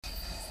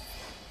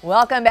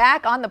Welcome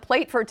back. On the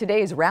plate for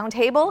today's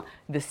roundtable,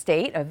 the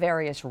state of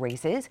various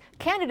races,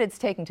 candidates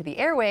taking to the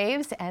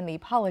airwaves, and the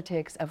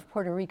politics of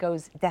Puerto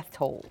Rico's death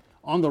toll.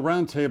 On the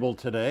roundtable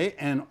today,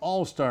 an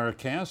all-star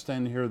cast,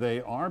 and here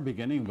they are,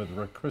 beginning with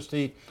Rick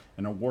Christie,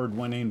 an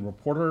award-winning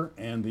reporter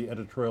and the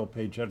editorial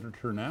page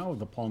editor now of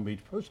the Palm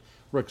Beach Post.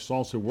 Rick's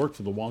also worked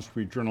for the Wall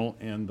Street Journal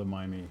and the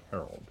Miami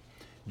Herald.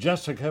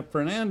 Jessica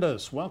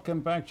Fernandez, welcome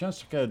back,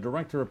 Jessica,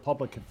 Director of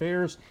Public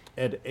Affairs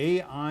at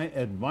AI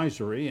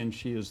Advisory, and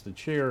she is the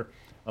chair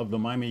of the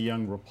Miami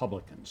Young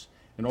Republicans.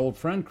 An old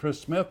friend,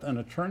 Chris Smith, an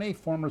attorney,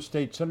 former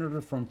state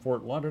senator from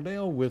Fort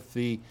Lauderdale with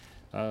the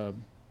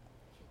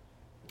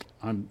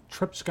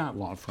Tripp Scott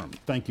Law Firm.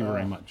 Thank you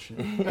very much.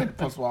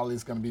 Plus,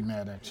 Wally's going to be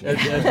mad at you.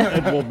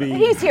 It will be.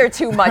 He's here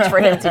too much for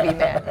him to be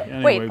mad.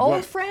 Anyway, Wait,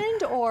 old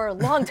friend or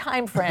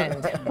longtime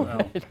friend?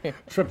 Well,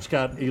 Tripp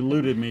Scott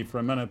eluded me for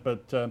a minute,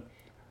 but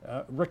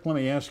Rick, let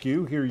me ask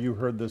you, here you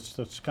heard this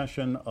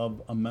discussion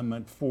of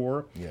Amendment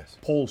 4. Yes.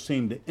 Polls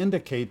seem to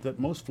indicate that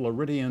most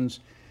Floridians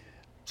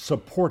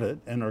support it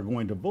and are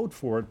going to vote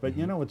for it, but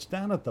you know, it's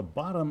down at the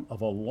bottom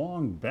of a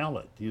long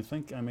ballot. Do you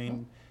think, I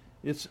mean,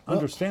 it's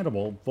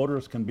understandable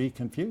voters can be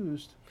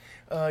confused.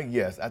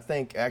 Yes, I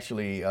think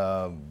actually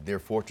they're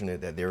fortunate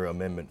that they're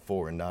Amendment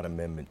 4 and not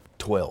Amendment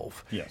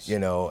 12. Yes. You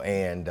know,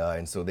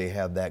 and so they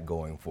have that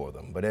going for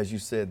them. But as you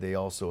said, they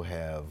also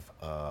have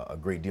a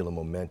great deal of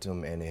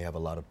momentum, and they have a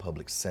lot of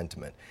public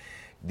sentiment.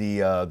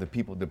 The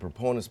people, the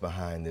proponents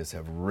behind this,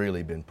 have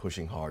really been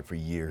pushing hard for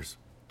years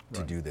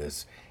to do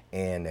this,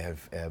 and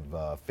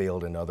have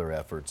failed in other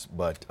efforts.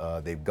 But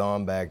they've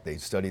gone back,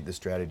 they've studied the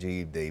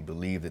strategy, they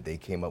believe that they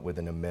came up with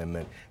an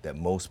amendment that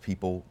most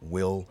people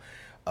will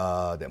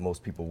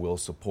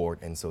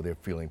support, and so they're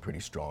feeling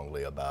pretty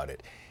strongly about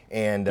it.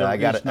 And There I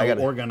got is no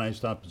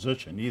organized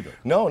opposition either.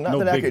 No, not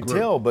that I big could group.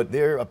 tell, but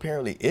there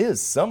apparently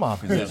is some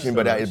opposition,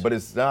 Yes, but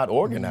it's not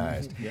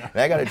organized. Yeah. And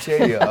I got to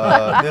tell you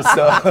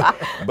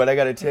but I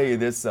got to tell you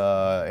this,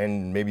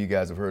 and maybe you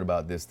guys have heard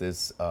about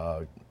this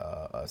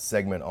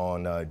segment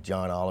on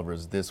John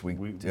Oliver's This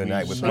Week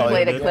Tonight was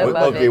probably played a clip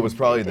of it was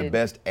probably it. the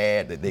best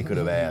ad that they could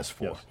have asked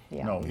for. Yes.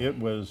 Yeah. No, it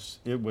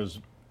was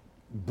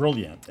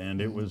brilliant, and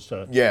it was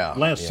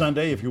last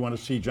Sunday. If you want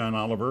to see John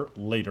Oliver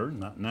later,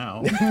 not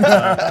now,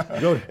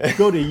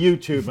 go to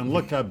YouTube and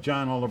look up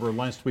John Oliver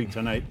Last Week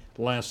Tonight,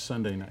 last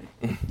Sunday night.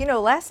 You know,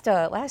 last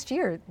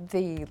year,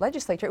 the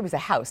legislature, it was the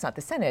House, not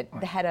the Senate,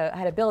 had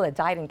a bill that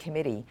died in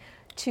committee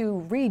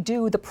to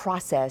redo the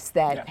process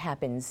that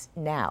happens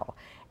now.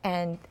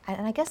 And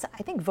I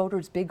think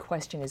voters' big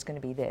question is going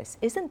to be this: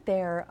 isn't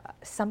there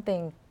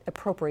something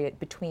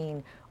appropriate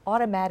between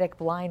automatic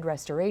blind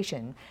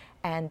restoration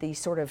and the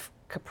sort of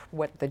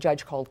what the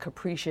judge called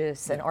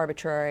capricious and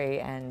arbitrary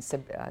and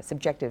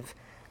subjective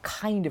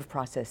kind of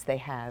process they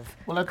have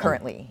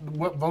currently?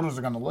 What voters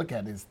are going to look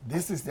at is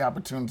this is the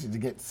opportunity to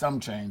get some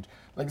change.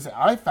 Like I said,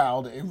 I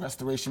filed a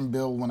restoration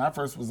bill when I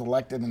first was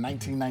elected in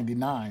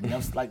 1999. That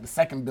was like the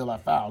second bill I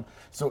filed.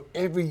 So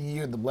every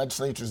year the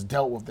legislature's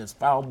dealt with this,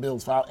 filed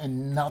bills,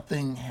 and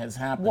nothing has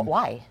happened.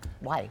 Why?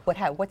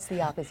 What's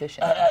the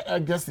opposition? I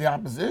guess the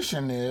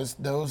opposition is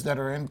those that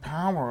are in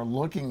power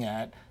looking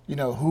at, you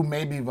know, who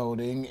may be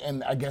voting,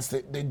 and I guess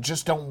they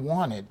just don't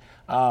want it.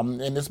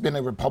 And it's been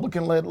a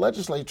Republican-led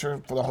legislature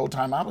for the whole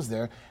time I was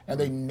there, and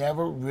they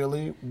never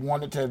really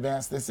wanted to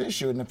advance this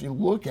issue. And if you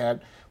look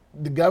at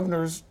the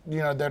governors, you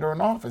know, that are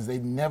in office,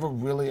 they've never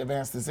really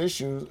advanced this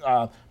issue.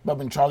 But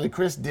when Charlie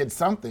Crist did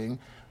something,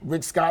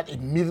 Rick Scott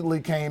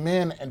immediately came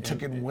in and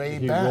took it way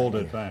back. He rolled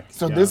it back.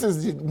 So this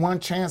is one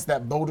chance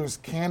that voters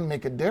can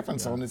make a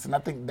difference on this, and I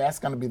think that's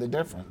going to be the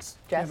difference.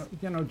 Jeff?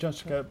 You know,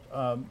 Jessica,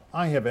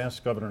 I have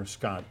asked Governor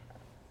Scott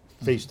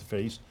face to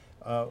face,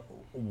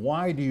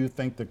 why do you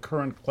think the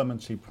current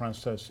clemency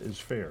process is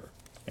fair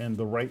and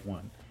the right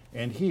one?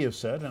 And he has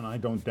said, and I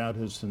don't doubt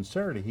his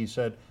sincerity, he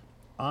said,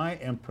 I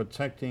am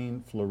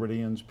protecting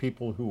Floridians,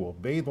 people who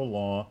obey the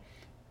law,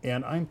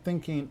 and I'm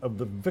thinking of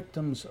the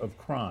victims of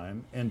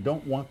crime and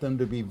don't want them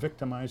to be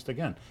victimized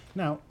again.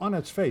 Now, on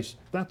its face,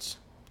 that's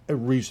a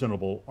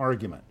reasonable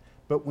argument.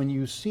 But when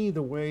you see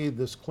the way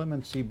this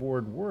clemency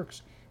board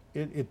works,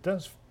 it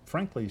does,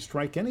 frankly,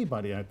 strike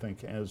anybody, I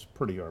think, as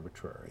pretty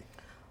arbitrary.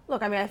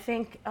 Look, I mean, I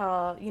think,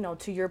 you know,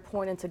 to your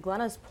point and to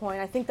Glenna's point,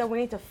 I think that we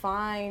need to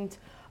find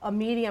a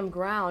medium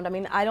ground. I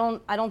mean, I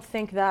don't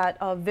think that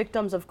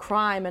victims of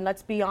crime, and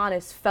let's be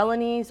honest,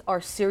 felonies are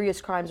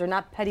serious crimes. They're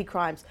not petty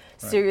crimes.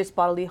 Right. Serious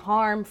bodily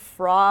harm,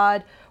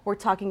 fraud. We're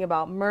talking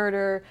about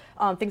murder,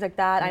 things like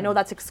that. I know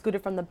that's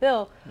excluded from the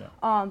bill,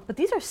 but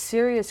these are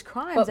serious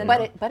crimes.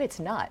 But it's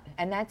not,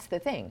 and that's the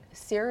thing.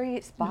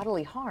 Serious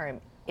bodily harm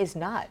is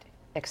not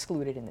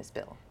excluded in this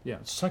bill. Yeah,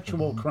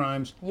 sexual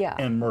crimes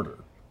and murder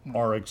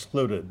are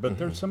excluded, but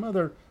there's some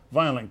other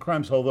violent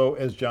crimes, although,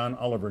 as John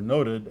Oliver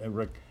noted,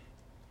 Rick,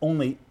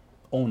 only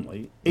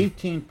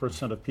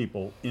 18% of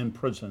people in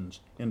prisons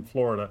in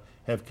Florida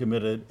have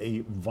committed a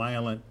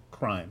violent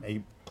crime,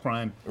 a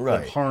crime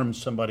that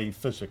harms somebody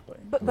physically.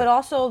 But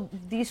also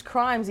these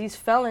crimes, these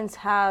felons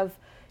have,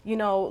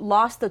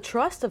 lost the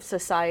trust of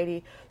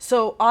society.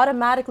 So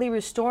automatically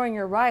restoring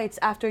your rights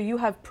after you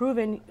have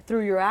proven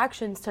through your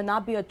actions to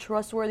not be a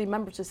trustworthy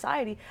member of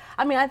society.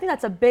 I mean, I think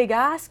that's a big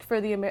ask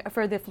for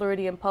the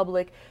Floridian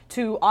public,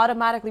 to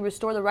automatically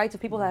restore the rights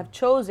of people that have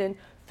chosen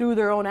through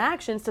their own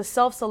actions to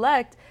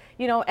self-select,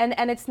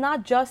 and it's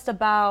not just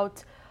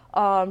about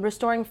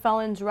restoring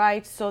felons'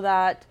 rights so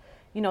that,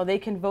 they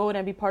can vote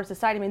and be part of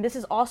society. I mean, this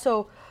is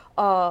also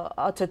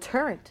a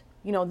deterrent.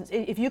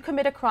 If you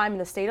commit a crime in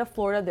the state of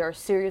Florida, there are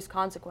serious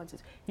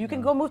consequences. You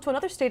can go move to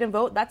another state and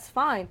vote, that's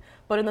fine.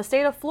 But in the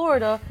state of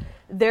Florida,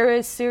 there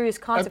is serious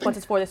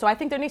consequences for this. So I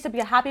think there needs to be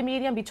a happy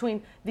medium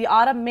between the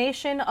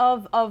automation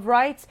of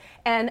rights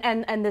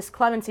and this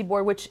clemency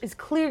board, which is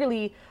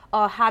clearly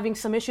having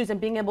some issues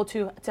and being able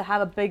to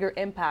have a bigger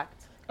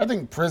impact. I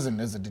think prison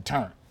is a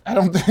deterrent. I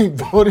don't think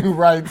voting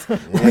rights,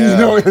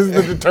 is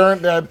the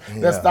deterrent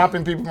that's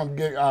stopping people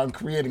from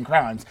creating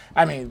crimes.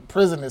 I mean,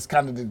 prison is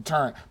kind of the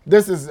deterrent.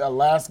 This is a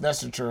last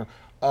vestige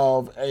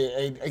of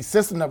a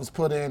system that was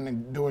put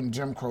in during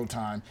Jim Crow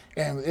time,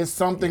 and it's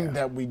something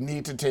that we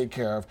need to take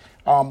care of.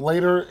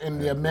 Later in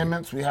the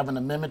amendments, we have an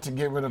amendment to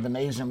get rid of an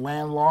Asian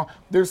land law.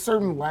 There's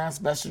certain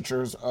last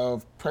vestiges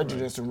of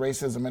prejudice and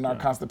racism in our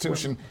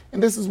Constitution,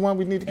 and this is one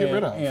we need to get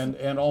rid of.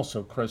 And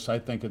also, Chris, I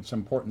think it's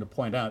important to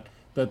point out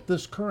that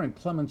this current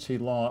clemency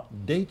law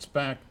dates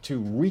back to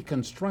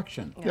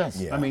Reconstruction.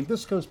 Yes. I mean,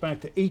 this goes back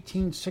to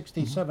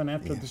 1867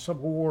 after the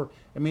Civil War.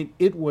 I mean,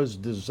 it was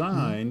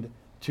designed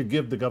to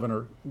give the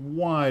governor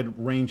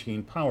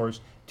wide-ranging powers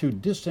to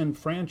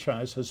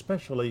disenfranchise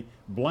especially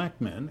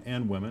black men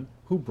and women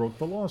who broke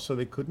the law so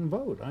they couldn't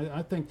vote.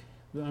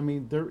 I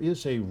mean, there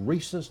is a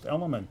racist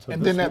element to this.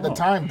 And then at the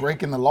time,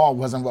 breaking the law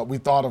wasn't what we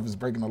thought of as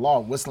breaking the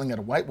law. Whistling at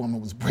a white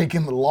woman was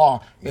breaking the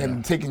law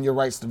and taking your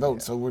rights to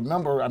vote. So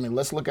remember, I mean,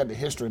 let's look at the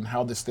history and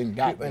how this thing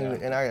got there.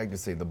 And I like to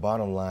say, the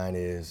bottom line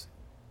is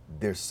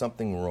there's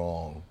something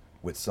wrong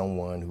with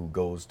someone who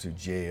goes to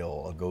jail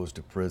or goes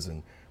to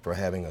prison for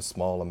having a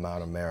small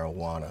amount of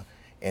marijuana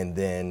and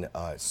then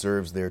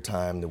serves their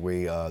time the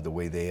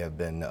way they have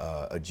been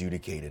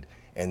adjudicated.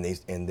 And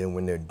then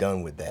when they're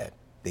done with that,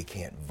 they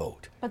can't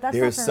vote. But that's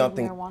there not is for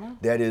something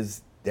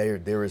marijuana.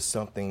 There is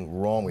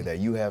something wrong with that.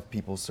 You have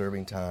people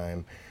serving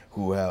time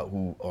who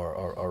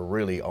are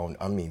really on,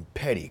 I mean,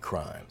 petty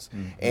crimes.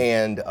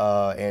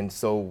 And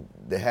so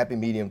the happy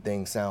medium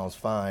thing sounds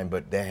fine,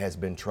 but that has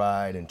been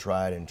tried and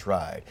tried and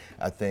tried.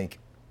 I think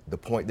the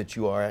point that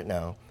you are at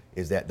now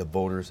is that the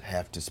voters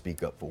have to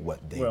speak up for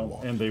what they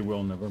want. And they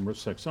will November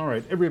 6th. All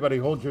right, everybody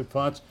hold your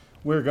thoughts.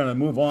 We're going to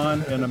move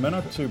on in a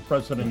minute to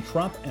President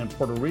Trump and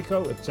Puerto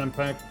Rico, its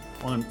impact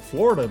on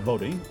Florida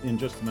voting in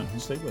just a minute.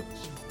 Stay with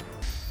us.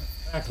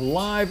 Back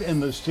live in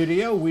the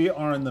studio, we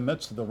are in the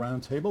midst of the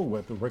roundtable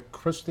with Rick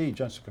Christie,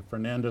 Jessica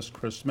Fernandez,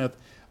 Chris Smith.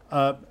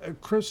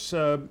 Chris,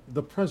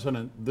 the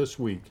president this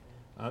week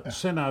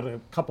sent out a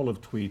couple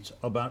of tweets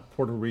about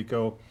Puerto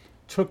Rico,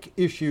 took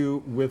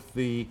issue with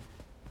the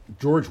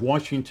George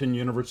Washington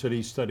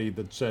University study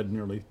that said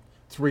nearly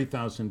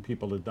 3,000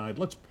 people had died.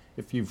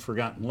 If you've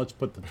forgotten, let's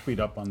put the tweet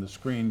up on the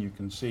screen. You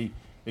can see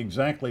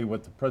exactly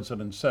what the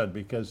president said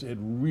because it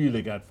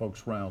really got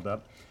folks riled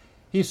up.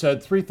 He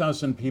said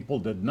 3,000 people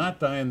did not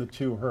die in the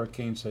two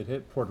hurricanes that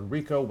hit Puerto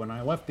Rico. When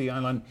I left the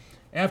island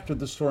after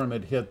the storm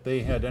had hit, they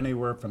had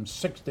anywhere from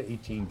 6 to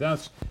 18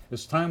 deaths.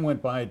 As time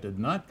went by, it did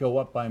not go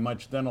up by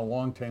much. Then a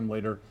long time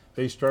later,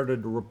 they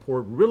started to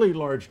report really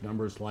large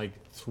numbers like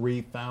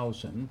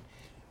 3,000.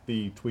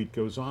 The tweet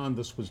goes on,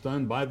 this was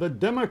done by the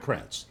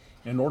Democrats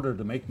in order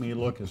to make me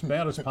look as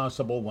bad as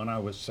possible when I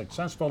was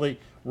successfully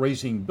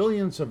raising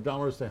billions of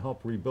dollars to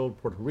help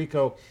rebuild Puerto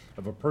Rico.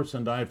 If a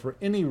person died for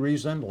any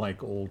reason,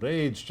 like old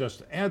age,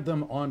 just add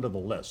them onto the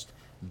list.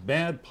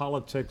 Bad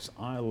politics,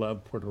 I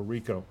love Puerto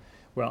Rico.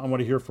 Well, I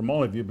want to hear from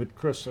all of you, but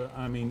Chris,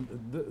 I mean,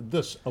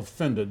 this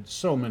offended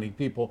so many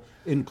people,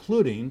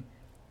 including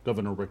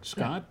Governor Rick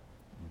Scott,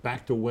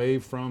 backed away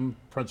from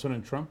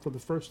President Trump for the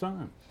first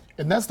time.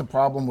 And that's the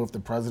problem with the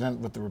president,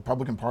 with the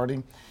Republican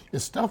Party,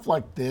 is stuff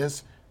like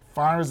this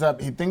fires up.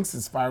 He thinks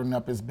it's firing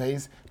up his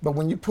base, but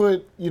when you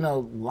put,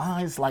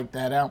 lies like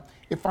that out,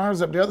 it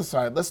fires up the other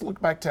side. Let's look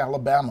back to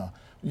Alabama.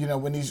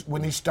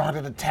 When he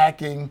started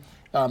attacking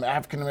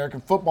African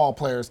American football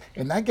players,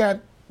 and that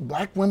got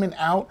black women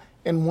out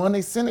and won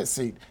a Senate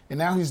seat. And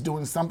now he's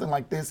doing something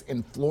like this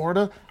in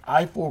Florida,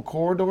 I-4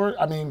 corridor.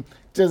 I mean,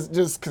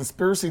 just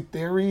conspiracy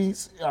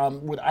theories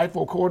with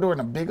I-4 corridor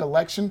and a big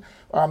election.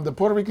 The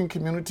Puerto Rican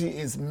community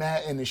is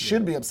mad, and it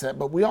should be upset,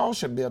 but we all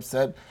should be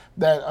upset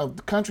that a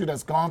country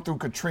that's gone through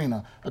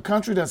Katrina, a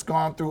country that's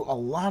gone through a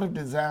lot of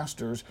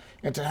disasters,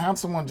 and to have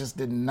someone just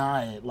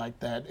deny it like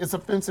that, it's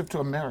offensive to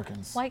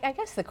Americans. Like, I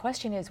guess the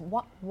question is,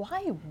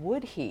 why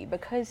would he?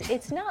 Because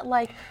it's not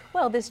like,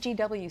 well, this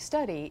GW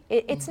study,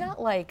 it's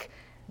not like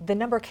the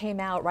number came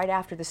out right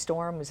after the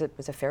storm. Was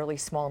a fairly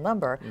small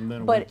number. And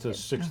then it went to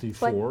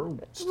 64,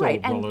 still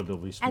right,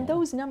 relatively small. And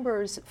those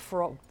numbers,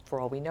 for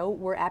all we know,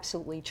 were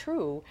absolutely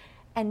true.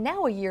 And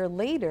now a year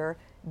later,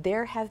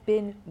 there have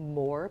been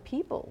more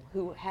people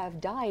who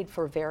have died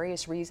for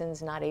various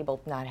reasons, not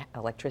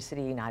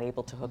electricity, not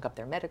able to hook up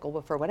their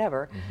medical for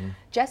whatever.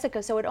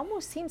 Jessica, so it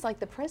almost seems like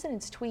the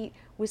president's tweet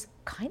was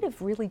kind of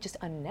really just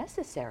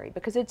unnecessary,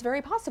 because it's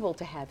very possible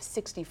to have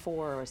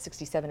 64 or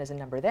 67 as a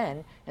number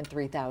then and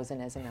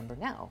 3,000 as a number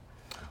now.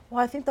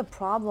 Well, I think the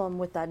problem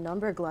with that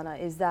number, Glenna,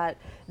 is that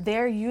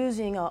they're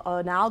using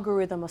an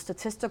algorithm, a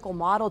statistical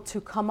model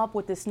to come up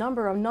with this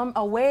number,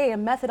 a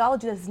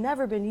methodology that's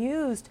never been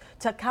used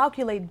to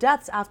calculate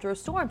deaths after a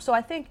storm. So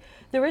I think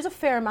there is a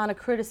fair amount of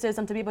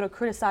criticism to be able to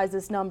criticize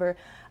this number.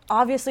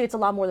 Obviously, it's a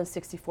lot more than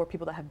 64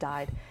 people that have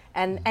died,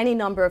 and any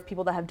number of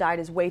people that have died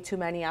is way too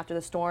many after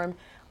the storm.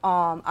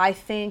 I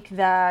think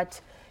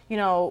that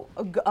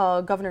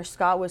Governor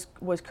Scott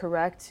was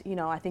correct.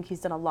 I think he's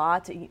done a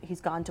lot.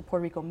 He's gone to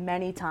Puerto Rico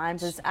many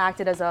times, has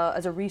acted as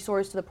a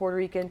resource to the Puerto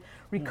Rican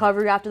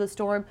recovery after the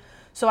storm.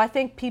 So I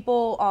think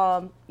people,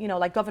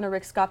 like Governor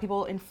Rick Scott,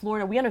 people in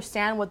Florida, we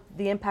understand what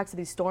the impacts of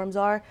these storms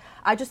are.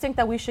 I just think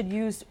that we should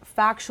use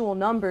factual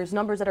numbers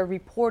that are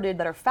reported,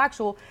 that are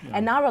factual,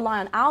 and not rely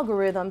on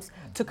algorithms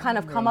to kind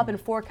of come up and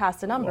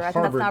forecast a number. Well, I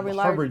think that's not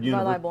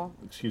reliable.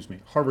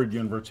 Harvard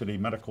University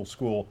Medical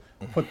School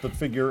put the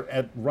figure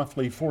at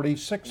roughly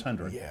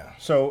 4,600. Yeah.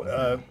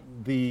 So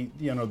the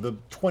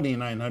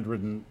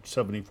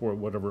 2,974,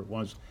 whatever it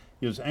was,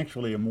 is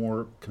actually a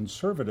more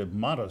conservative,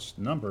 modest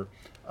number.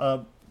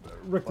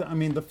 Rick, I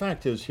mean, the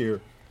fact is here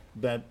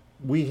that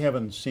we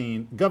haven't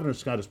seen, Governor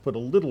Scott has put a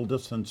little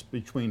distance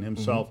between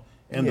himself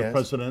and the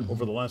president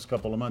over the last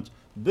couple of months.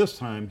 This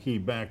time he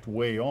backed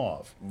way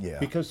off. Yeah.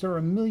 Because there are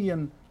 1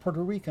 million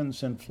Puerto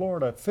Ricans in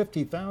Florida,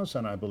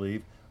 50,000, I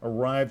believe,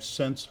 arrived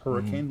since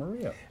Hurricane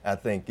Maria. I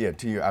think,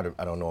 to your, I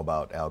don't know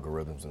about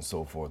algorithms and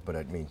so forth, but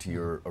I mean, to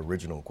your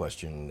original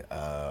question,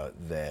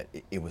 that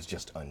it was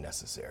just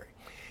unnecessary.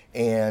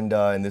 And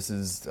this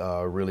is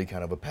really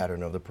kind of a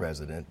pattern of the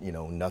president.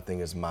 Nothing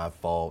is my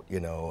fault,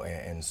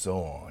 and so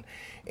on.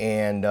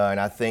 And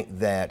I think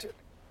that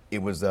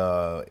it was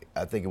a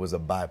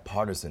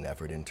bipartisan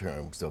effort in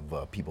terms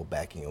of people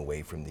backing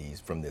away from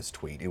this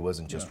tweet. It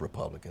wasn't just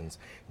Republicans,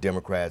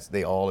 Democrats.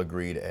 They all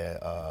agreed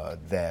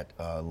that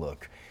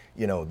look,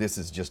 this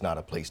is just not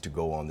a place to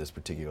go on this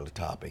particular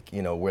topic.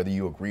 Whether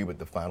you agree with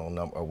the final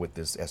number or with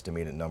this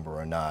estimated number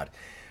or not.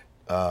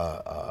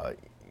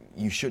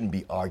 You shouldn't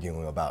be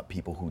arguing about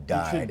people who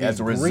died as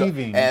a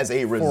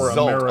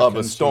result of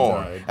a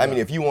storm. I mean,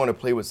 if you want to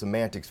play with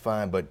semantics,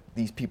 fine, but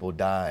these people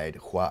died,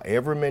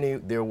 however many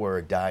there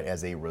were, died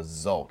as a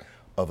result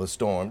of a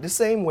storm, the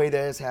same way that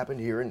has happened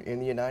here in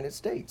the United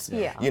States.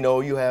 Yeah.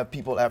 You have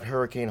people after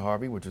Hurricane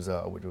Harvey, which was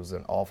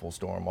an awful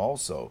storm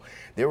also.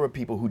 There were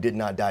people who did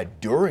not die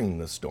during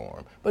the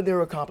storm, but there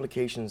were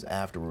complications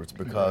afterwards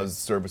because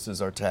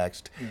services are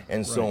taxed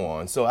and so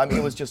on. So, I mean,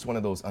 it was just one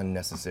of those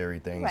unnecessary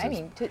things. Right. I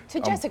mean, to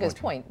Jessica's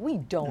point, we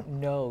don't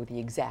know the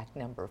exact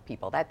number of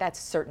people. That's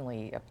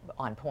certainly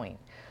on point.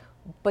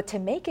 But to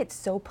make it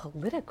so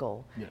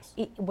political,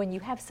 when you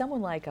have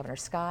someone like Governor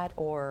Scott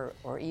or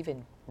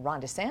even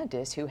Ron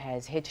DeSantis, who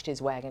has hitched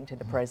his wagon to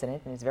the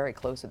president and is very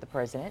close with the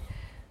president,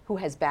 who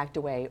has backed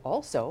away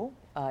also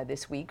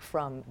this week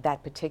from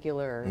that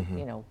particular,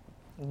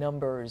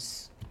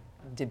 numbers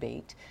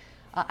debate,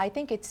 I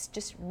think it's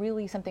just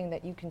really something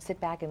that you can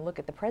sit back and look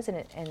at the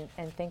president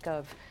and think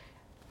of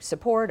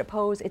support,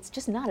 oppose. It's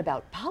just not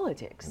about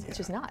politics. It's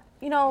just not.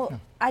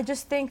 I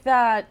just think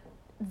that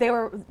they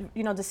were,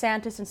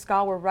 DeSantis and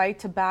Scott were right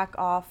to back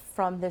off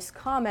from this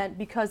comment,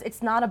 because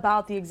it's not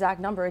about the exact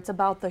number. It's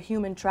about the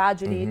human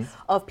tragedy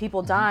of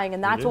people dying,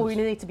 and that's what we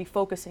need to be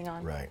focusing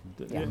on. Right.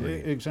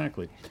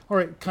 Exactly. All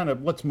right,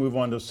 let's move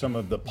on to some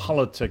of the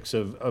politics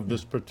of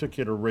this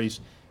particular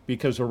race,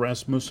 because a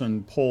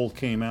Rasmussen poll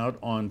came out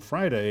on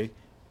Friday,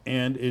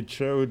 and it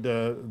showed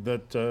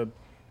that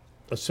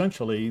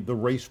essentially the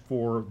race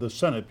for the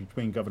Senate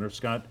between Governor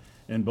Scott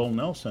and Bill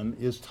Nelson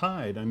is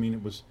tied. I mean,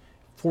 it was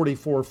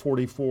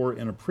 44-44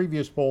 in a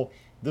previous poll.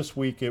 This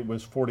week it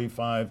was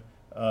 45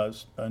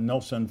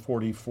 Nelson,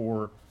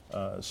 44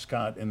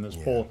 Scott in this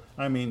poll.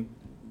 I mean,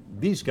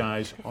 these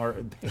guys are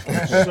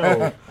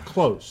so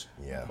close.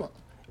 Yeah. Well,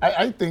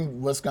 I think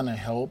what's going to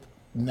help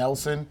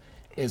Nelson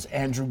is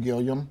Andrew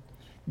Gillum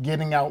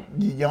getting out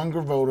the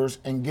younger voters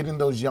and getting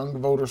those young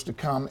voters to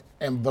come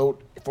and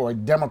vote for a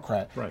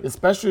Democrat,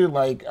 especially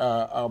like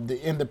the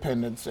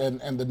independents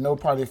and the no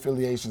party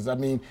affiliations. I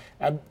mean,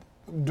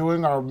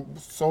 during our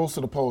Souls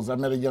to the Polls, I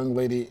met a young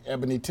lady,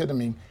 Ebony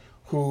Tittamy,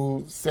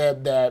 who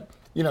said that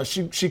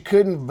she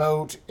couldn't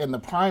vote in the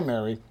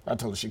primary. I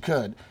told her she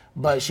could,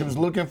 but she was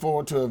looking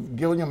forward to, if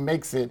Gilliam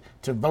makes it,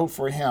 to vote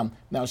for him.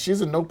 Now,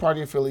 she's a no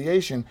party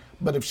affiliation,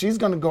 but if she's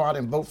going to go out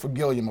and vote for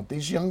Gilliam, if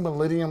these young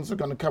millennials are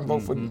going to come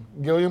vote for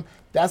Gilliam,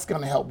 that's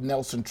going to help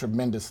Nelson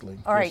tremendously.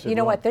 All right, you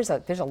know what? There's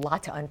a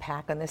lot to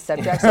unpack on this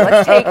subject, so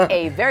let's take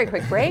a very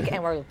quick break,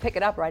 and we'll pick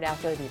it up right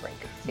after the break.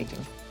 Stay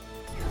tuned.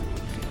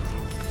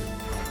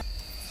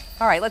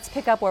 All right, let's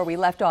pick up where we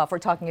left off. We're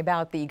talking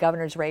about the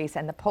governor's race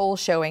and the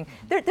polls showing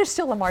there's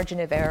still a margin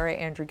of error.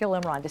 Andrew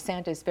Gillum, Ron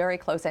DeSantis, very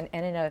close. And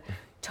in a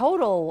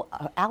total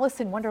Alice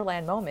in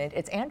Wonderland moment.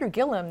 It's Andrew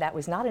Gillum that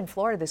was not in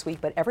Florida this week,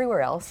 but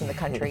everywhere else in the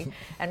country,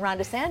 and Ron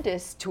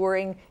DeSantis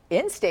touring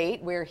in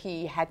state where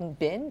he hadn't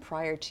been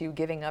prior to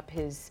giving up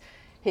his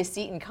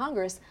seat in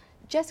Congress.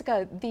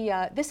 Jessica,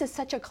 this is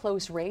such a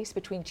close race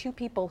between two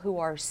people who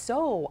are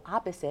so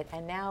opposite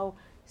and now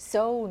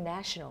so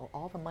national.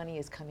 All the money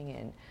is coming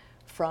in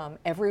from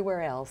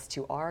everywhere else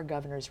to our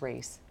governor's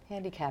race.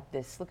 Handicap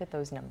this, look at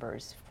those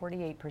numbers.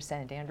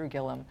 48% Andrew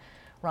Gillum,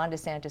 Ron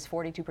DeSantis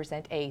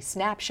 42%, a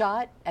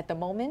snapshot at the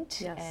moment.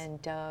 Yes.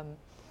 And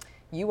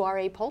you are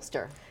a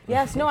pollster.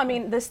 Yes, no, I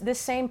mean, this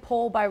same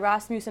poll by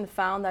Rasmussen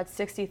found that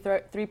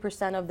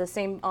 63% of the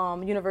same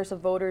universe of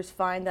voters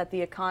find that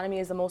the economy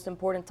is the most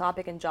important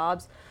topic in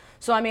jobs.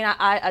 So, I mean,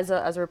 I as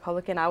a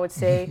Republican, I would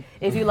say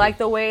if you like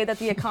the way that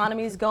the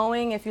economy is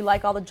going, if you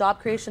like all the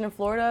job creation in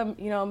Florida,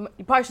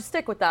 you probably should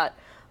stick with that.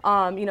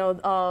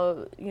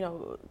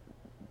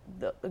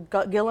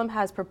 Gillum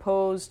has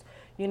proposed,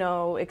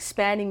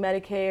 expanding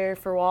Medicare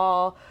for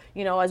all.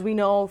 As we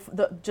know,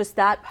 just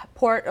that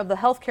part of the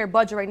healthcare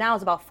budget right now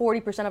is about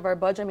 40% of our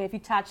budget. I mean, if you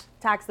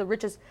tax the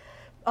richest,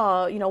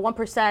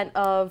 1%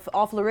 of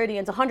all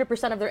Floridians,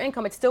 100% of their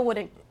income, it still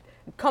wouldn't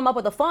come up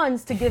with the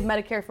funds to give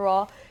Medicare for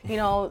all.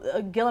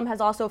 Gillum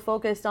has also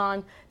focused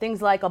on things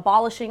like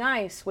abolishing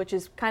ICE, which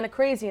is kind of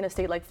crazy in a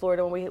state like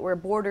Florida when we're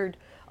bordered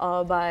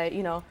by,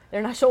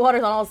 international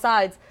waters on all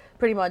sides.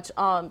 Pretty much.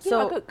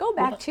 Go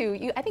back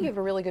to I think you have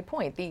a really good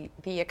point.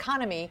 The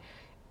economy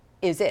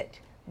is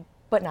it,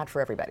 but not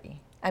for everybody.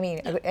 I mean,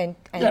 and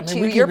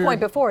to your point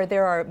before,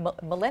 there are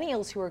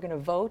millennials who are going to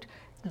vote.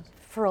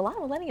 For a lot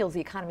of millennials, the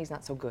economy is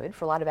not so good.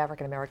 For a lot of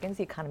African Americans,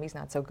 the economy is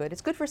not so good.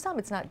 It's good for some,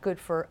 it's not good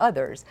for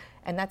others,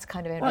 and that's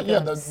kind of right. Yeah,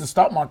 the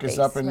stock market's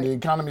up and the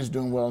economy is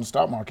doing well in the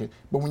stock market.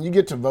 But when you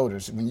get to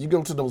voters, when you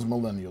go to those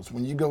millennials,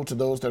 when you go to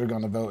those that are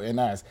going to vote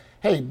and ask,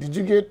 hey, did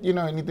you get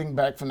anything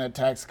back from that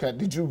tax cut?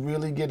 Did you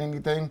really get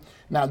anything?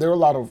 Now there are a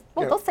lot of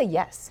they'll say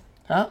yes.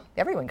 Huh?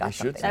 Everyone got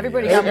something.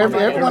 Everybody got more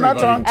money. Everyone I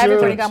talked to,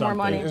 everybody got more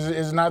money.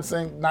 Is not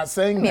saying I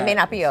mean, that. it may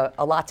not be a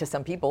lot to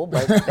some people,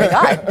 but they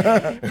got.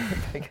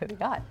 They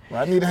got.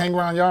 Well, I need to hang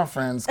around y'all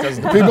friends because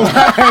the people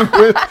I hang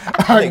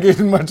with aren't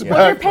getting much back.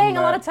 Well, you're paying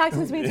a lot of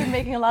taxes means you're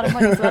making a lot of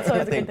money, so that's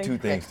always a good thing. I think two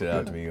things stood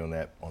out to me on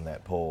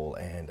that poll,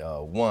 and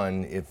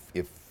one,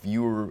 if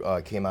you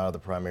came out of the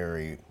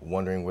primary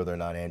wondering whether or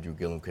not Andrew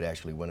Gillum could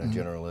actually win a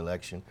general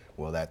election,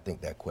 well, I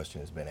think that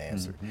question has been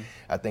answered.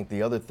 I think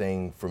the other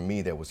thing for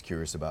me that was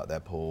curious about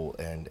that poll,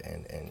 and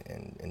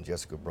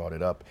Jessica brought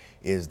it up,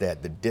 is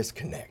that the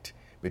disconnect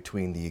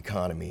between the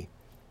economy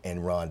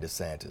and Ron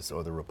DeSantis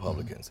or the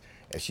Republicans.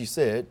 As she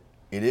said,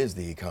 it is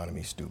the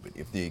economy, stupid.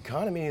 If the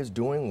economy is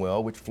doing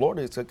well, which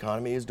Florida's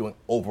economy is doing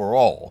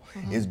overall,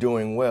 is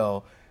doing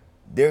well,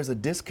 there's a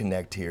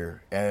disconnect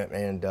here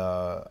and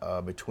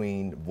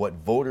between what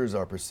voters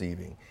are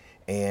perceiving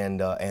and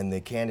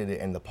the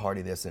candidate and the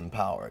party that's in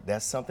power.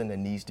 That's something that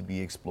needs to be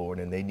explored,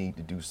 and they need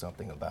to do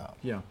something about.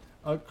 Yeah.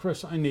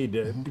 Chris, I need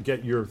to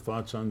get your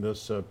thoughts on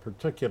this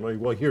particularly.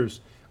 Well,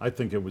 I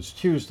think it was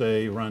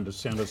Tuesday, Ron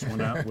DeSantis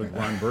went out with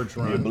Ron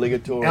Bergeron. The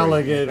obligatory.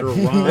 Alligator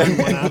Ron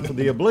went out for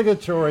the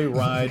obligatory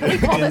ride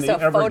in the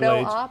Everglades.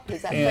 Photo op,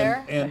 is that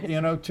fair?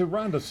 And to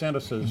Ron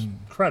DeSantis'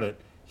 credit,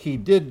 he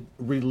did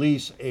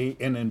release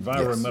an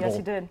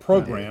environmental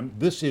program.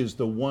 This is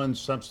the one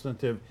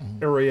substantive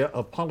area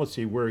of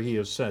policy where he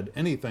has said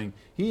anything.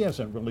 He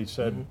hasn't really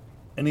said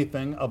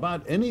anything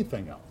about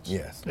anything else.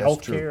 Yes, that's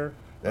true. Healthcare,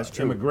 that's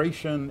true.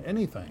 Immigration,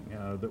 anything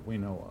that we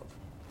know of.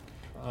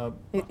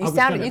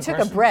 You took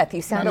a breath.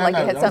 You sounded like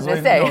you had something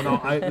to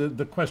say.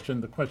 The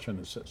question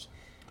is this.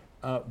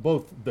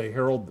 Both the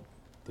Herald,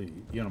 the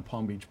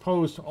Palm Beach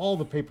Post, all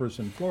the papers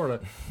in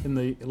Florida in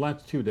the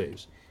last 2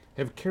 days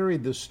have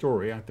carried this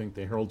story. I think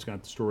the Herald's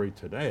got the story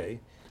today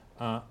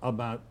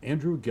about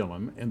Andrew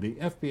Gillum and the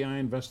FBI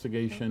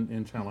investigation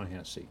in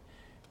Tallahassee.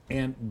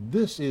 And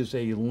this is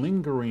a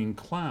lingering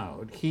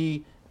cloud.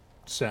 He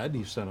said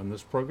on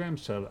this program,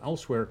 said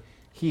elsewhere,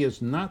 he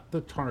is not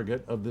the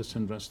target of this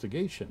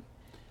investigation.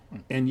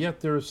 And yet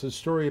there's a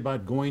story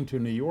about going to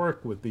New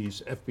York with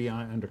these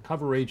FBI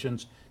undercover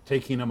agents,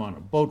 taking him on a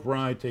boat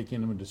ride,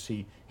 taking him to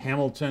see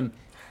Hamilton.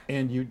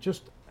 And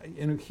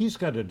he's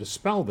got to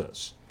dispel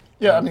this.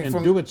 Yeah, I mean,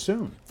 do it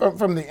soon.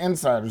 From the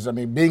insiders, I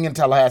mean, being in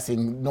Tallahassee,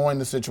 knowing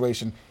the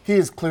situation, he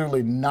is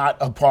clearly not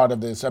a part of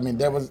this. I mean,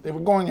 they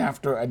were going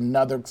after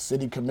another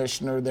city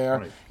commissioner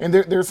there, and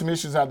there's some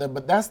issues out there.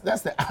 But that's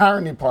the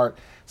irony part.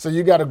 So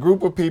you got a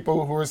group of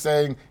people who are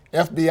saying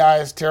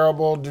FBI is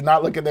terrible. Do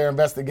not look at their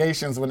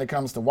investigations when it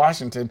comes to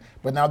Washington.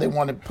 But now they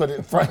want to put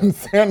it front and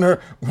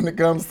center when it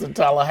comes to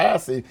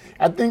Tallahassee.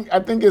 I think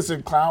it's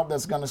a cloud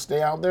that's going to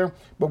stay out there.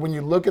 But when you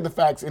look at the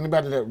facts,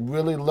 anybody that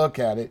really look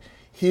at it,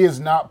 he is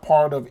not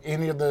part of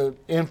any of the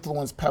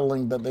influence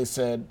peddling that they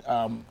said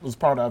was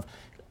part of.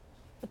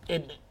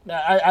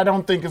 I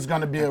don't think it's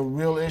going to be a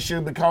real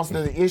issue because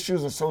the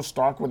issues are so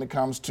stark when it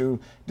comes to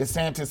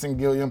DeSantis and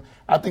Gillum.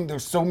 I think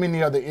there's so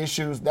many other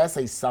issues. That's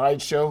a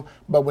sideshow.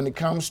 But when it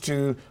comes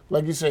to,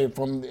 like you say,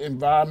 from the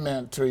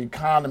environment to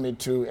economy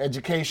to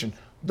education,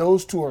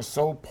 those two are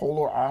so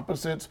polar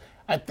opposites.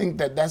 I think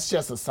that that's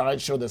just a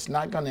sideshow that's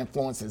not going to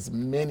influence as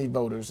many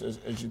voters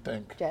as you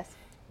think. Jess?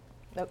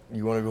 Nope.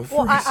 You want to go first?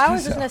 Well, I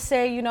was just going to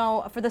say, you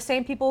know, for the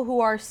same people who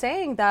are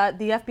saying that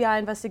the FBI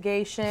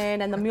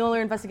investigation and the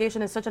Mueller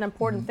investigation is such an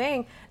important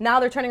thing, now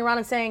they're turning around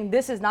and saying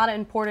this is not an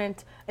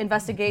important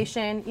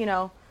investigation, you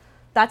know,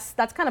 that's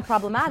kind of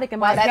problematic.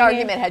 Wow, that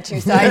argument had two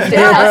sides.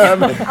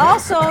 Yes.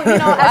 Also, you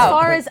know,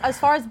 as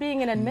far as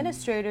being an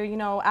administrator, you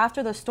know,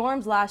 after the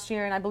storms last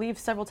year, and I believe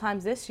several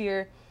times this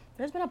year,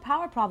 there's been a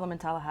power problem in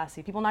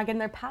Tallahassee. People not getting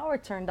their power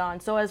turned on.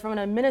 So as from an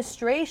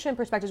administration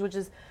perspective, which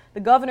is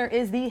the governor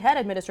is the head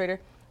administrator,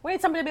 we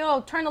need somebody to be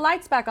able to turn the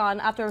lights back on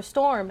after a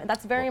storm, and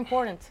that's very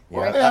important.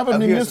 Well, they have a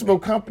municipal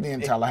company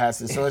in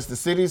Tallahassee, so it's the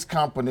city's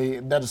company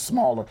that is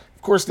smaller.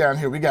 Of course, down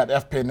here we got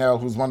FPNL,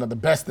 who's one of the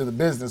best in the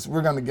business.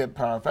 We're going to get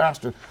power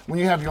faster. When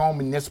you have your own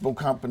municipal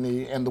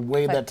company and the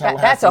way that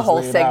Tallahassee that's a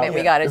whole segment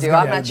we got to do.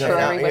 I'm not sure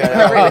everybody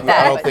can agree with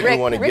that. I don't think we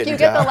want to Rick, get you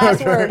into get the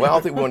last word. Well, I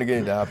don't think we want to get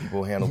into how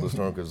people handle the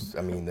storm because,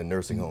 I mean, the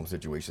nursing home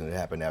situation that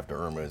happened after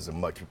Irma is a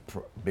much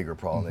bigger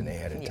problem than they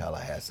had in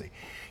Tallahassee.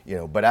 You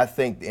know, but I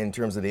think in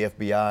terms of the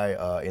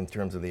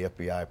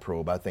FBI,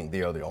 probe, I think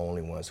they are the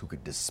only ones who could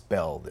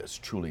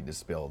truly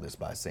dispel this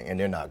by saying, and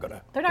they're not going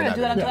to. They're not going to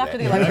do that until after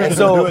the election.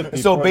 election.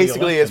 So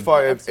basically, as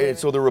far as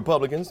so the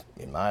Republicans,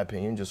 in my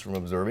opinion, just from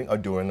observing, are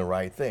doing the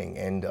right thing,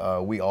 and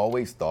we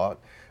always thought.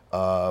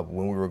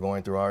 When we were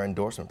going through our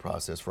endorsement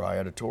process for our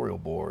editorial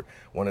board,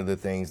 one of the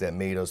things that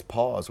made us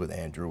pause with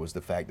Andrew was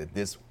the fact that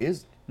this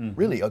is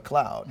really a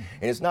cloud.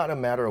 And it's not a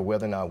matter of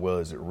whether or not, well,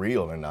 is it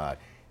real or not.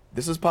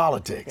 This is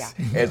politics.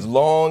 Yeah. As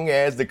long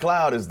as the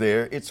cloud is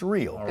there, it's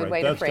real. All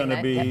right, that's going to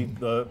be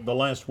the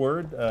last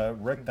word.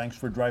 Rick, thanks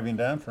for driving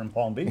down from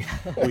Palm Beach.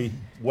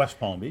 West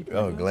Palm Beach.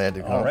 Oh, glad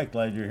to come. All right,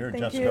 glad you're here.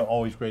 Thank Jessica, you.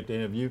 always great to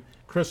have you.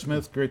 Chris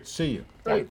Smith, great to see you. Great.